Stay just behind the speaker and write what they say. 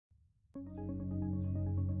Hi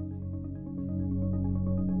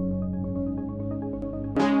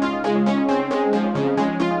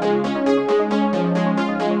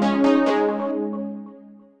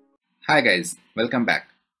guys, welcome back.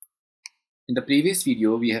 In the previous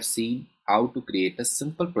video, we have seen how to create a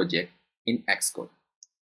simple project in Xcode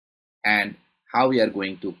and how we are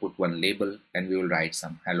going to put one label and we will write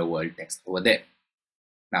some hello world text over there.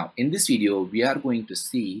 Now in this video, we are going to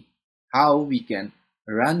see how we can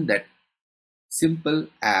run that simple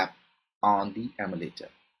app on the emulator.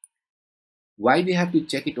 Why we have to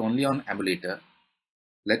check it only on emulator?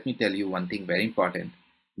 Let me tell you one thing very important,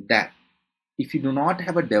 that if you do not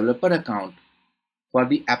have a developer account for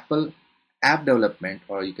the Apple app development,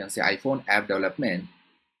 or you can say iPhone app development,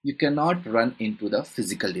 you cannot run into the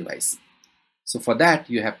physical device. So for that,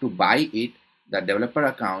 you have to buy it, the developer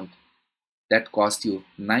account, that costs you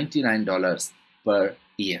 $99 per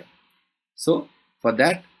year. So for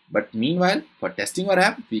that, but meanwhile, for testing our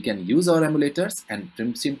app, we can use our emulators and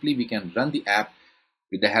simply we can run the app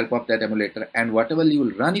with the help of that emulator. And whatever you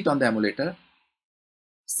will run it on the emulator,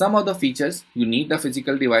 some of the features you need the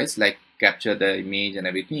physical device like capture the image and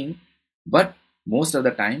everything, but most of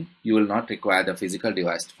the time you will not require the physical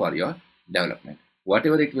device for your development.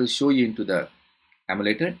 Whatever it will show you into the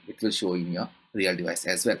emulator, it will show in your real device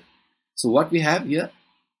as well. So what we have here,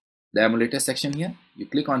 the emulator section here, you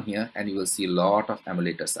click on here and you will see a lot of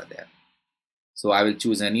emulators are there. So I will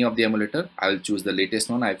choose any of the emulator. I will choose the latest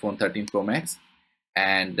one, iPhone 13 Pro Max,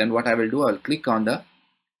 and then what I will do, I will click on the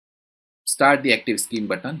start the active scheme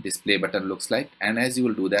button. Display button looks like, and as you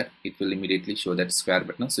will do that, it will immediately show that square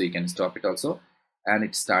button, so you can stop it also, and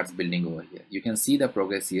it starts building over here. You can see the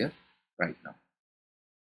progress here right now.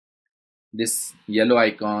 This yellow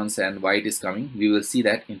icons and white is coming. We will see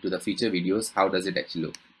that into the future videos, how does it actually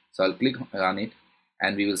look. So I'll click on it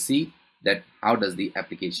and we will see that how does the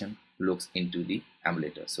application looks into the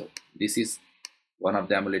emulator. So this is one of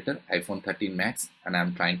the emulator, iPhone 13 Max, and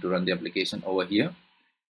I'm trying to run the application over here.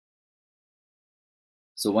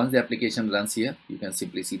 So once the application runs here, you can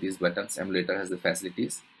simply see these buttons. Emulator has the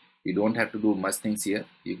facilities. You don't have to do much things here.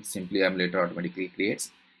 You can simply emulator automatically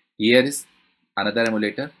creates. Here is another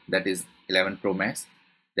emulator, that is 11 Pro Max,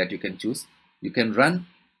 that you can choose. You can run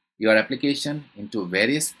your application into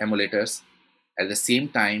various emulators at the same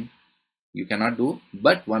time. You cannot do,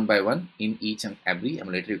 but one by one in each and every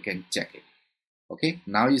emulator you can check it. Okay,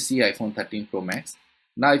 now you see iPhone 13 Pro Max.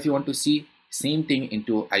 Now if you want to see same thing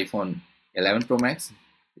into iPhone 11 Pro Max,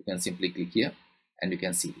 you can simply click here and you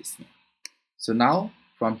can see this here. So now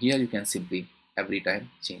from here you can simply every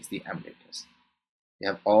time change the emulators. You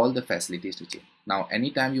have all the facilities to change. Now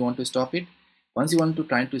anytime you want to stop it, once you want to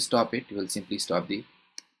try to stop it, you will simply stop the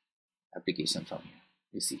application from here.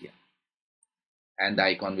 You see here, and the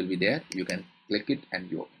icon will be there. You can click it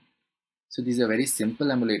and you open. So this is a very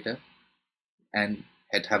simple emulator and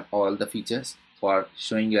it have all the features for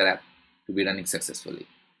showing your app to be running successfully.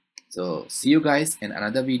 So see you guys in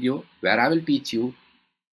another video where I will teach you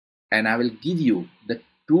and I will give you the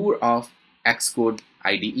tour of Xcode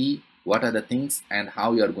IDE, what are the things and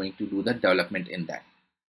how you are going to do the development in that.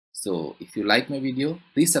 So if you like my video,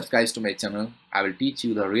 please subscribe to my channel. I will teach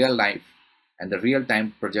you the real life and the real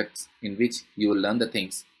time projects in which you will learn the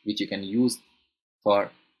things which you can use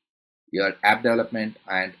for your app development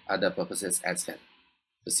and other purposes as well.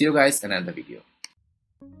 So see you guys in another video.